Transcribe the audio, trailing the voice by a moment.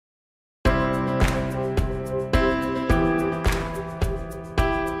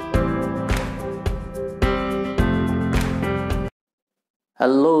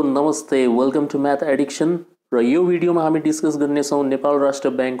Hello, Namaste, welcome to MathAddiction. र यो भिडियोमा हामी डिस्कस गर्ने छौं नेपाल राष्ट्र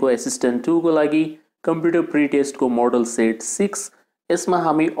बैंकको असिस्टेन्ट 2 को लागि कम्प्युटर प्रिटेस्ट को मोडल सेट 6। यसमा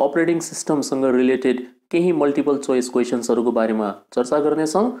हामी अपरेटिङ सिस्टम सँग रिलेटेड केही मल्टिपल चोइस क्वेशन्सहरुको बारेमा चर्चा गर्ने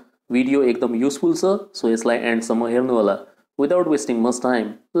छौं। भिडियो एकदम युजफुल छ, सो यसलाई एन्ड सम्म हेर्नु होला। Without wasting much time,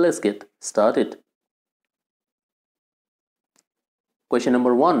 let's get started. Question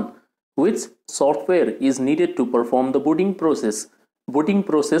number 1. Which software is needed to perform the booting process? बूटिङ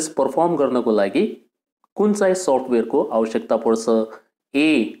process perform गर्नको लागि कुन चाहिँ सफ्टवेयरको आवश्यकता पर्छ? ए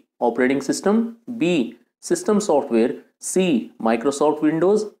operating system, be system software, C Microsoft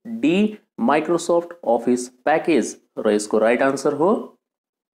windows, D Microsoft office package. र यसको right answer हो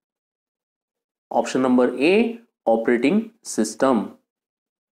option number A operating system.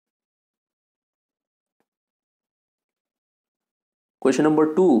 Question number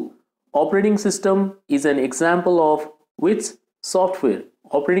 2. Operating system is an example of which software?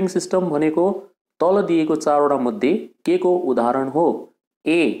 Operating system भनेको तल दिएको चारवटा मध्ये के को उदाहरण हो?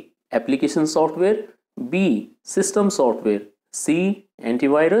 ए application software, be system software, C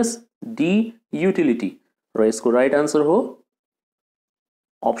antivirus, D utility. र यसको राइट आन्सर हो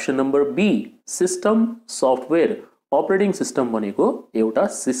option number be system software. Operating system भनेको एउटा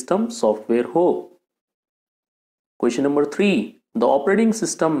सिस्टम सफ्टवेयर हो। Question number 3. The operating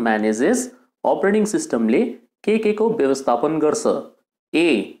system manages. Operating सिस्टमले के को व्यवस्थापन गर्छ?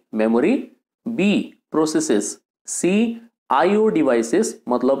 A memory, be processes, C IO devices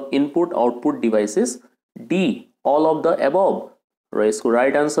मतलब input output devices, D all of the above. र यसको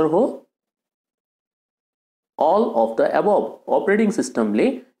राइट आन्सर हो all of the above. Operating सिस्टमले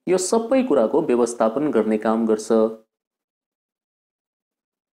यो सबै कुराको व्यवस्थापन गर्ने काम गर्छ।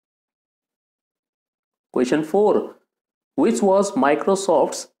 Question 4. Which was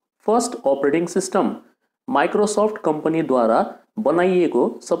Microsoft's first operating system? Microsoft company द्वारा बनाइएको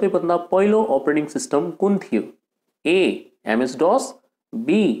सबैभन्दा पहिलो अपरेटिङ सिस्टम कुन थियो? ए MS-DOS,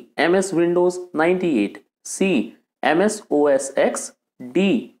 be MS Windows 98, C MS-OSX D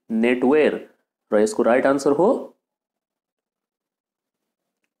Netware। र यसको राइट आन्सर हो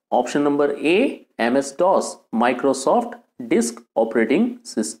option number A MS-DOS Microsoft disk operating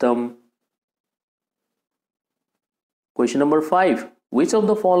system. Question number 5. Which of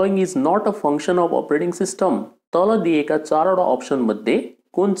the following is not a function of operating system? तल दिएका चारवटा option मध्ये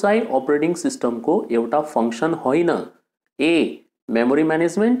कुन चाहिँ operating सिस्टमको एउटा फंक्शन होइन? A memory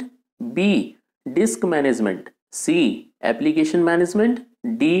management, be disk management, C application management,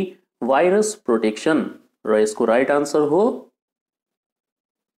 D virus protection. र यसको राइट आन्सर हो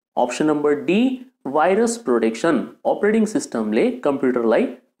option number D virus protection. Operating सिस्टमले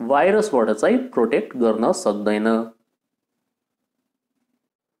कम्प्युटरलाई भाइरसबाट चाहिँ प्रोटेक्ट गर्न सक्दैन।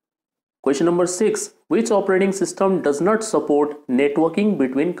 Question number 6. Which operating system does not support networking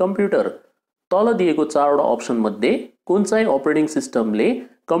between computer? तल दिएको चारवटा option मध्ये कुन चाहिँ अपरेटिङ सिस्टमले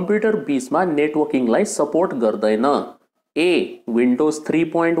कम्प्युटर बीचमा नेटवर्किङलाई सपोर्ट गर्दैन? ए windows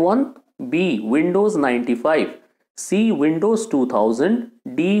 3.1, be windows 95, C windows 2000,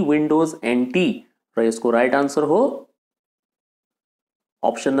 D windows NT। र यसको राइट आन्सर हो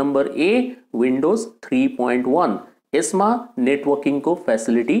ऑप्शन नंबर ए विन्डोज 3.1। यसमा नेटवर्किङ को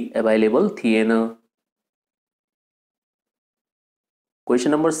फेसिलिटी अवेलेबल थिएन।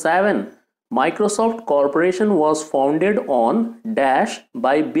 Question number 7. Microsoft Corporation was founded on dash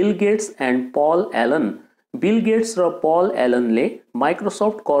by Bill Gates and Paul Allen. Bill Gates र Paul Allen ले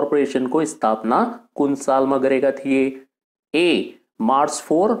Microsoft Corporation को स्थापना कुन सालमा गरेका थिए? ए March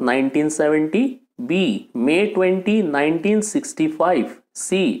 4, 1970, be may 20, 1965,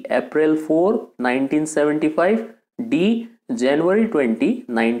 C April 4, 1975, D जनवरी 20,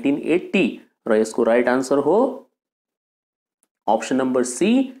 1980। र यसको राइट आन्सर हो option number C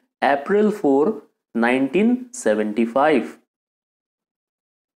April 4, 1975।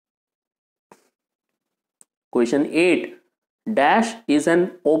 Question 8. Dash is an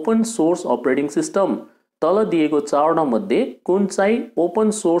open source operating system. तल दिएको चारवटा मध्ये कुन चाहिँ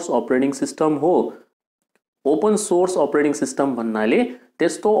ओपन सोर्स अपरेटिङ सिस्टम हो? ओपन सोर्स अपरेटिङ सिस्टम भन्नाले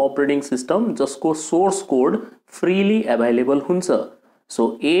त्यस्तो अपरेटिङ सिस्टम जसको सोर्स कोड फ्रीली अवेलेबल हुन्छ। So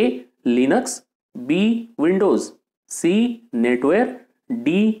A Linux, be windows, C Netware,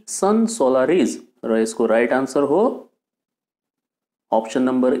 D sun Solaris. र यसको राइट आन्सर हो ऑप्शन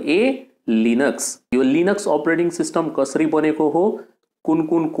नंबर ए लिनक्स। यो लिनक्स अपरेटिङ सिस्टम कसरी बनेको हो, कुन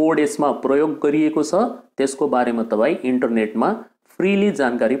कुन कोड यसमा प्रयोग गरिएको छ त्यसको बारेमा तपाई इन्टरनेटमा फ्रीली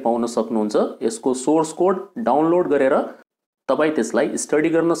जानकारी पाउन सक्नुहुन्छ। यसको सोर्स कोड डाउनलोड गरेर तपाई त्यसलाई स्टडी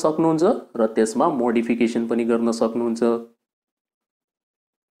गर्न सक्नुहुन्छ र त्यसमा मोडिफिकेसन पनि गर्न सक्नुहुन्छ।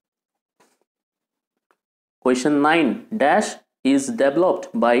 Question 9. Dash is developed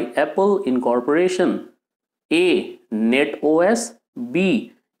by Apple Incorporation? A. NetOS,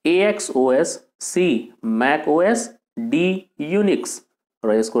 B. AXOS, C. macOS, D. Unix.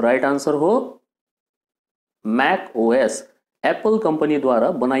 र यसको राइट आन्सर हो macOS. एप्पल कम्पनी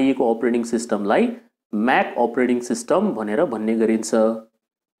द्वारा बनाइएको अपरेटिङ सिस्टमलाई Mac operating system भनेर भन्ने गरिन्छ.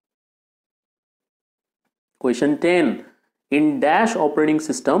 Question 10. In dash operating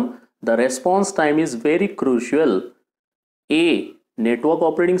system, the response time is very crucial. A. Network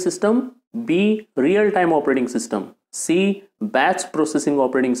operating system, B. Real-time operating system, C. Batch processing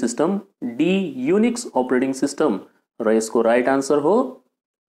operating system, D. Unix operating system. र यसको right answer हो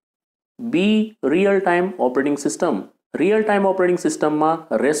B. Real-time operating system. Real time operating सिस्टममा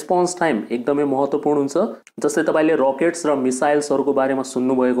response time एकदमै महत्त्वपूर्ण हुन्छ. जस्तै तपाईले रकेट्स र मिसाइल्सहरुको बारेमा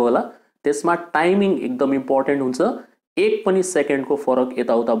सुन्नुभएको होला, त्यसमा टाइमिङ एकदम इम्पोर्टेन्ट हुन्छ. एक पनि सेकेन्डको फरक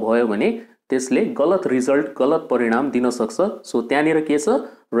यताउता भयो भने त्यसले गलत रिजल्ट गलत परिणाम दिन सक्छ. सो त्यहाँनिर के छ,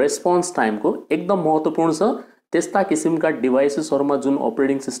 रेस्पोन्स टाइमको एकदम महत्त्वपूर्ण छ. त्यस्ता किसिमका डिभाइसेसहरुमा जुन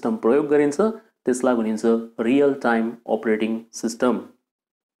अपरेटिङ सिस्टम प्रयोग गरिन्छ त्यसलाई भनिन्छ real time operating system.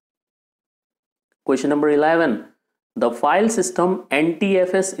 Question number 11. The file system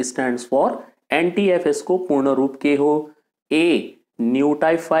NTFS stands for. NTFS को पूर्ण रूप के हो? A. New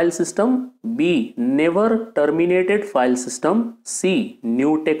type file system, B. Never terminated file system, C.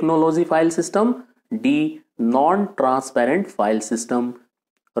 New technology file system, D. Non-transparent file system.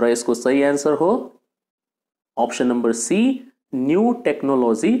 र यसको सही answer हो option number C. New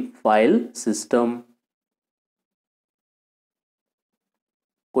technology file system.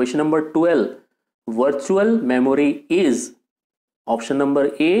 Question number 12. Virtual memory is option number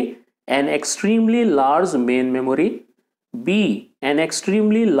A. An extremely large main memory, B. An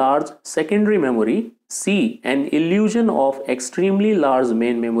extremely large secondary memory, C. An illusion of extremely large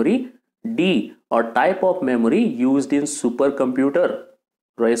main memory, D. A type of memory used in supercomputer.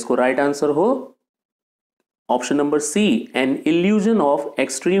 र यसको right answer हो option number C. An illusion of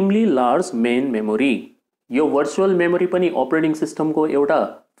extremely large main memory. यो virtual memory पनि operating सिस्टमको एउटा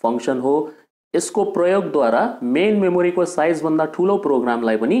function हो. यसको प्रयोगद्वारा मेन मेमोरीको साइज भन्दा ठूलो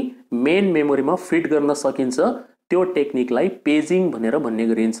प्रोग्रामलाई पनि मेन मेमोरीमा फिट गर्न सकिन्छ. त्यो टेक्निकलाई पेजिङ भनेर भन्ने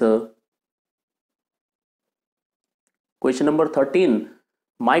गरिन्छ. Question number 13.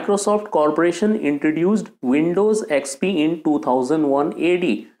 Microsoft Corporation introduced Windows XP in 2001 AD.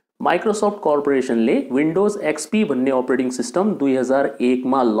 Microsoft Corporation ले Windows XP भन्ने अपरेटिङ सिस्टम 2001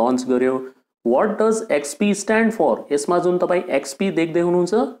 मा लन्च गर्यो. What does XP stand for? यसमा जुन तपाई XP देख्दै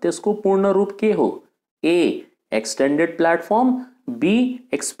हुनुहुन्छ त्यसको पूर्ण रूप के हो? A. Extended platform, B.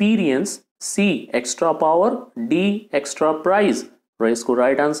 Experience, C. Extra power, D. Extra price. र यसको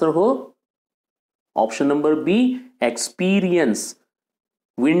राइट आन्सर हो option number B. Experience.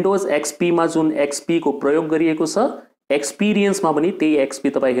 Windows XP मा जुन XP को प्रयोग गरिएको छ, Experience मा पनि त्यही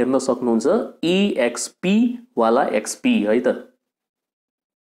XP तपाई हेर्न सक्नुहुन्छ. EXP वाला XP है त.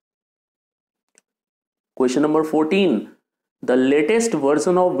 Question number 14. The latest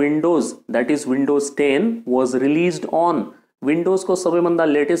version of Windows, that is Windows 10, was released on. Windows को सबैभन्दा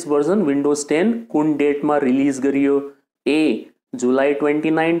लेटेस्ट वर्जन Windows 10 कुन डेट मा रिलिज गरियो? A. July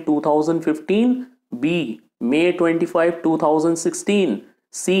 29, 2015, B. May 25, 2016,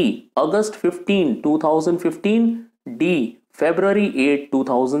 C. August 15, 2015, D. February 8,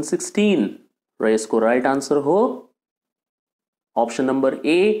 2016. र यसको राइट आन्सर हो option number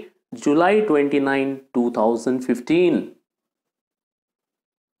A. July 29, 2015.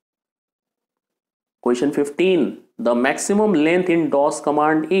 Question 15. The maximum length in DOS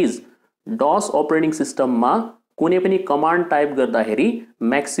command is. DOS operating system मा कुनै पनि कमान्ड टाइप गर्दाखेरि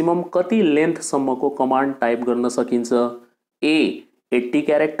maximum कति लेन्थ सम्मको कमान्ड टाइप गर्न सकिन्छ? A. 80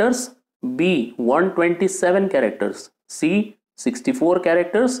 characters, B. 127 characters, C. 64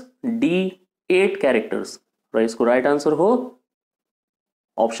 characters, D. 8 characters. र यसको राइट आन्सर हो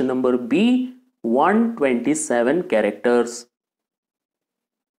option number B. 127 characters.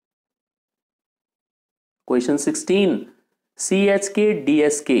 Question 16. CHK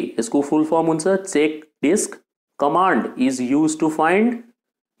DSK यसको फुल फर्म हुन्छ check disk command is used to find.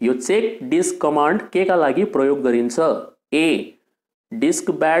 यो चेक डिस्क कमान्ड के का लागि प्रयोग गरिन्छ? A.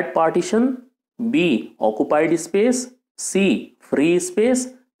 Disk bad partition, B. occupied space, C. free space,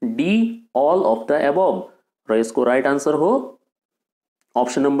 D. all of the above. र यसको राइट आन्सर हो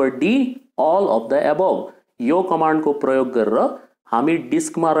option number D. all of the above. यो कमान्ड को प्रयोग गरेर हामी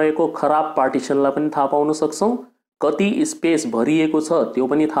डिस्कमा रहेको खराब पार्टिशनलाई पनि थाहा पाउन सक्छौं. कति स्पेस भरिएको छ त्यो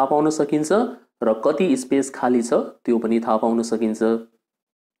पनि थाहा पाउन सकिन्छ र कति स्पेस खाली छ त्यो पनि थाहा पाउन सकिन्छ.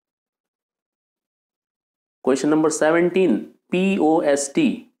 Question number 17. POST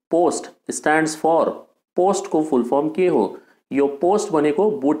post stands for. Post को फुल फर्म के हो? यो पोस्ट भनेको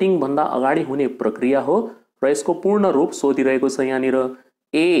बोटिङ भन्दा अगाडि हुने प्रक्रिया हो र यसको पूर्ण रूप सोधिरहेको छ यहाँनिर।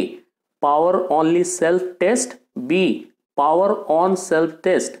 ए power only self test, be power on self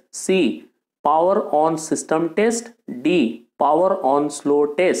test, C power on system test, D power on slow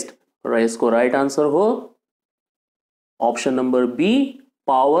test र यसको राइट आन्सर हो option number be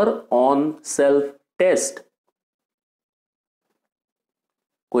power on self test.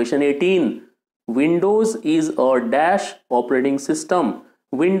 Question 18 Windows is a dash operating system.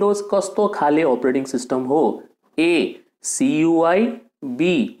 Windows कस्तो खाले operating system हो? ए CUI,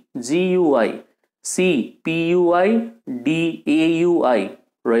 be GUI, C PUI, D AUI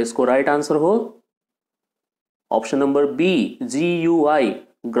र यसको right answer हो option number be GUI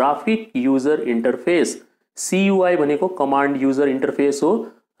graphic user interface. CUI भनेको command user interface हो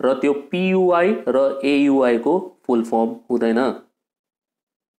र त्यो PUI र AUI को फुल फर्म हुँदैन।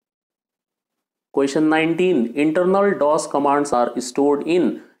 Question 19 internal DOS commands are stored in.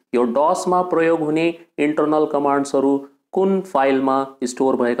 यो डॉस मा प्रयोग हुने इंटरनल कमांड्सहरु कुन फाइलमा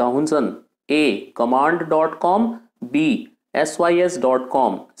स्टोर भएका हुन्छन्? ए command.com, be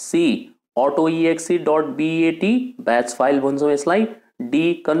sys.com, C autoexe.bat batch file भन्छौं यसलाई,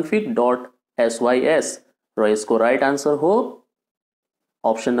 डी config.sys र यसको राइट आन्सर हो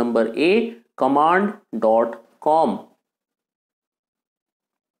ऑप्शन नंबर ए command.com।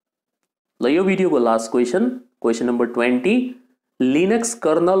 ल यो भिडियो को last question number 20 Linux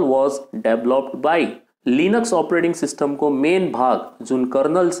colonel was developed bye. Linux operating system को मेन भाग जुन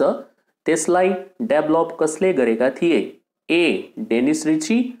कर्नल छ त्यसलाई डेभलप कसले गरेका थिए? ए Dennis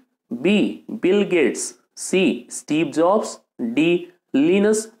Ritchie, be Bill Gates, C Steve jobs, D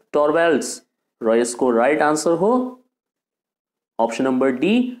Linus Torvalds र यसको राइट आन्सर हो option number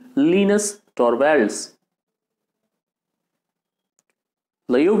D Linus Torvalds.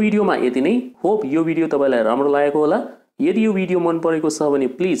 ल यो भिडियोमा यति नै। होप यो भिडियो तपाईलाई राम्रो लागेको होला। यदि यो भिडियो मन परेको छ भने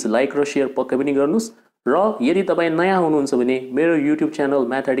प्लिज लाइक र शेयर पक्कै पनि गर्नुस् र यदि तपाई नयाँ हुनुहुन्छ भने मेरो YouTube च्यानल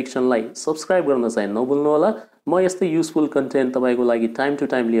म्याथ एडिक्सनलाई सब्स्क्राइब गर्न चाहिँ नभुल्नु होला। म यस्तै युजफुल कन्टेन्ट तपाईको लागि टाइम टु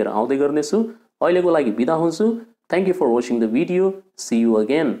टाइम लिएर आउँदै गर्नेछु। अहिलेको लागि बिदा हुन्छु। Thank you for watching the video. C you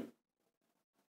again.